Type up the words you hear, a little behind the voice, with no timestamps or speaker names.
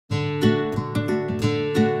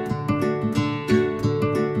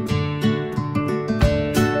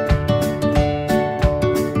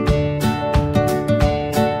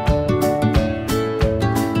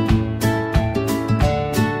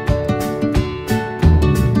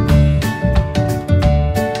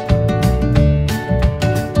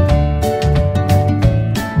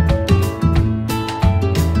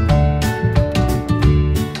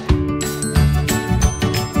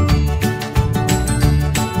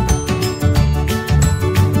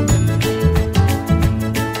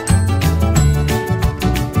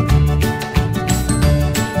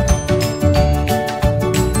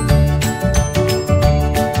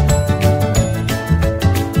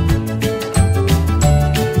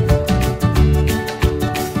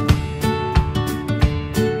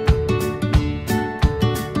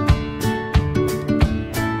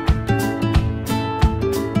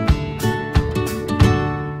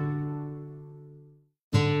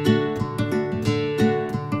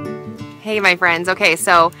Hey my friends, okay,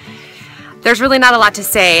 so there's really not a lot to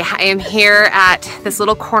say. I am here at this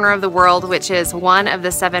little corner of the world, which is one of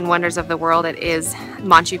the 7 wonders of the world. It is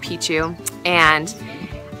Machu Picchu, and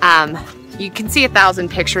you can see 1,000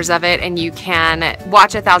 pictures of it and you can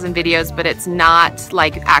watch 1,000 videos, but it's not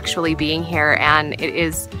like actually being here, and it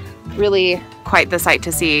is really quite the sight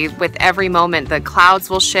to see. With every moment the clouds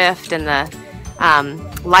will shift and the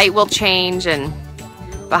light will change, and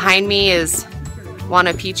behind me is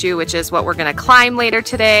Machu Picchu, which is what we're going to climb later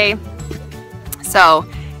today. So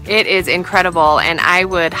it is incredible, and I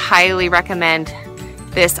would highly recommend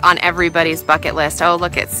this on everybody's bucket list. Oh,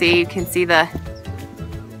 look, you can see the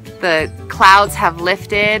clouds have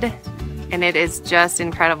lifted, and it is just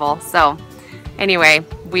incredible. So anyway,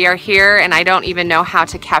 we are here, and I don't even know how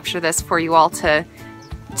to capture this for you all to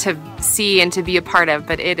see and to be a part of,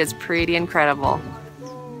 but it is pretty incredible.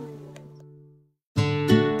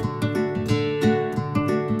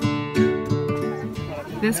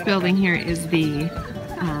 This building here is the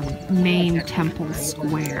main temple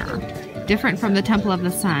square. Different from the Temple of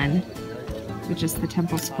the Sun, which is the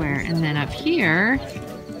temple square. And then up here,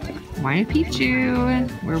 Machu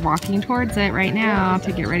Picchu. We're walking towards it right now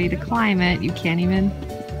to get ready to climb it. You can't even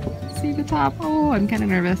see the top. Oh, I'm kind of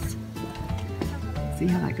nervous. Let's see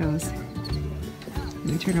how that goes. Let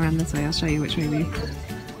me turn around this way. I'll show you which way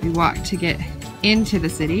we walk to get into the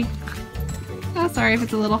city. Oh, sorry if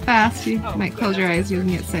it's a little fast. You might close your eyes. You can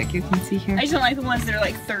get sick. You can see here. I just don't like the ones that are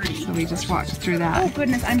like 30. So we just walked through that. Oh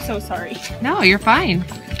goodness, I'm so sorry. No, you're fine.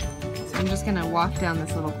 So I'm just gonna walk down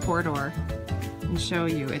this little corridor and show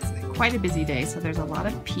you. It's quite a busy day, so there's a lot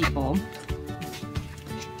of people.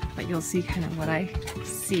 But you'll see kind of what I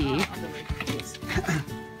see.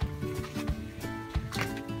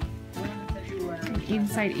 And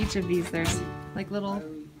inside each of these, there's like little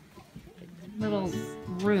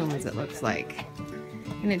rooms, it looks like,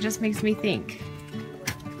 and it just makes me think,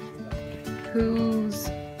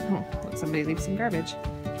 somebody leave some garbage.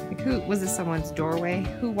 Like, who was this? Someone's doorway?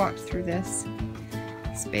 Who walked through this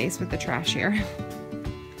space with the trash here?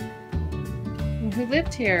 And who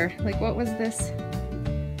lived here? Like, what was this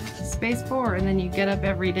space for? And then you get up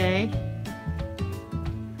every day.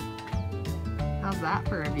 How's that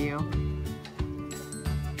for a view?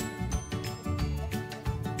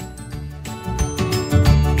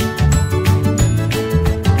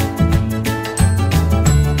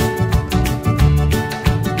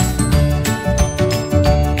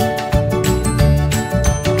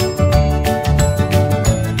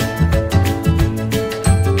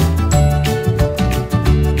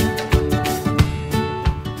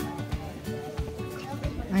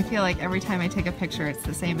 Like every time I take a picture, it's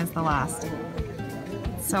the same as the last.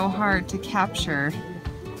 It's so hard to capture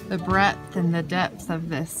the breadth and the depth of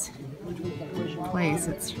this place.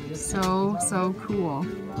 It's so cool.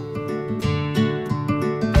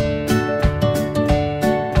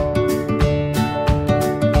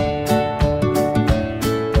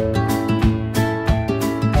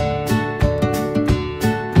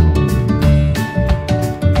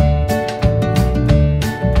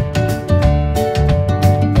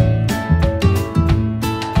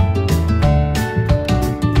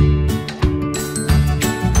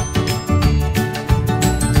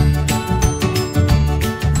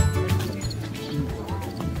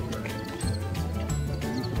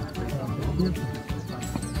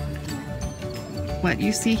 What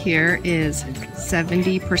you see here is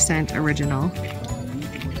 70% original,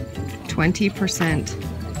 20%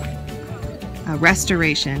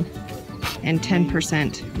 restoration, and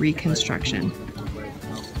 10% reconstruction.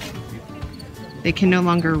 They can no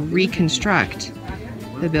longer reconstruct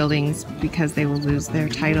the buildings because they will lose their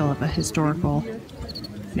title of a historical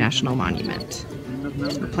national monument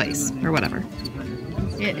or place or whatever.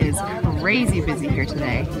 It is crazy busy here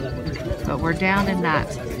today, but we're down in that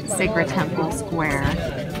sacred temple square.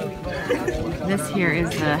 This here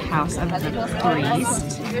is the house of the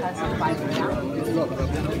priest.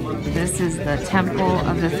 This is the temple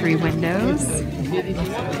of the 3 windows.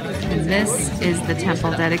 And this is the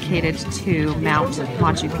temple dedicated to Mount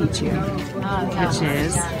Machu Picchu, which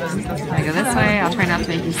is, I'm gonna go this way, I'll try not to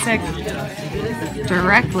make you sick,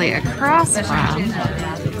 directly across from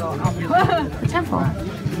the temple.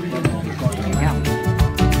 There you go.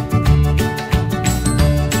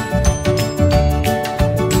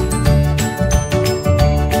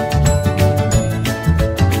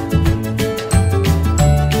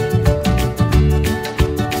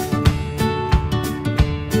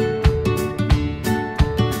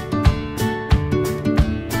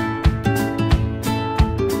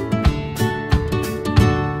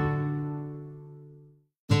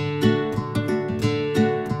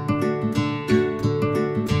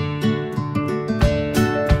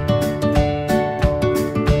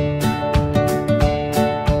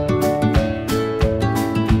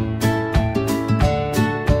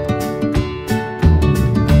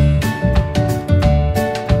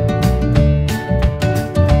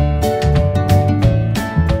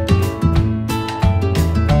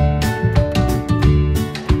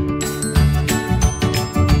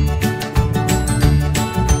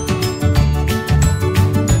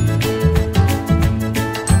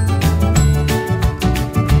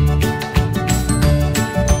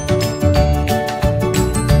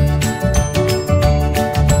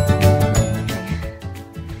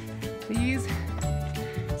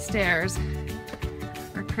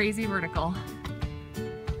 crazy vertical.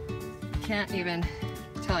 Can't even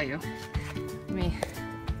tell you. Let me.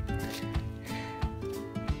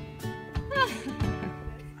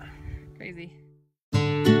 Crazy.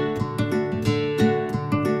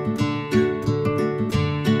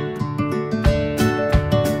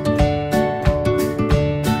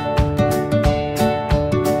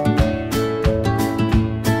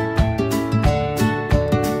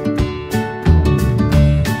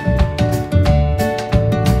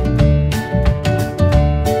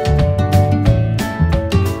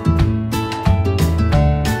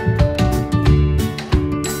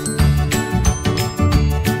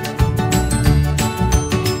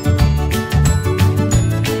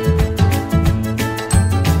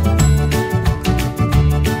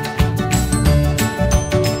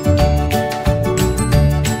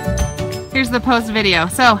 Here's the post video.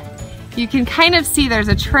 So you can kind of see there's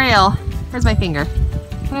a trail. Where's my finger?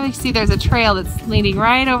 Kind of see there's a trail that's leading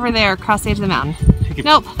right over there across the edge of the mountain.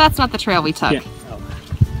 Nope, that's not the trail we took. Yeah. Oh.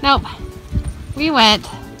 Nope. We went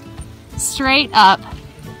straight up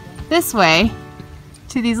this way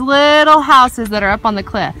to these little houses that are up on the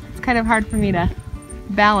cliff. It's kind of hard for me to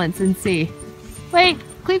balance and see. Wait,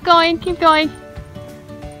 keep going, keep going.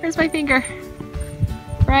 Where's my finger?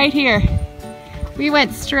 Right here. We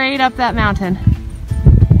went straight up that mountain.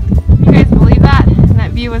 You guys believe that? And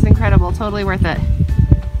that view was incredible, totally worth it.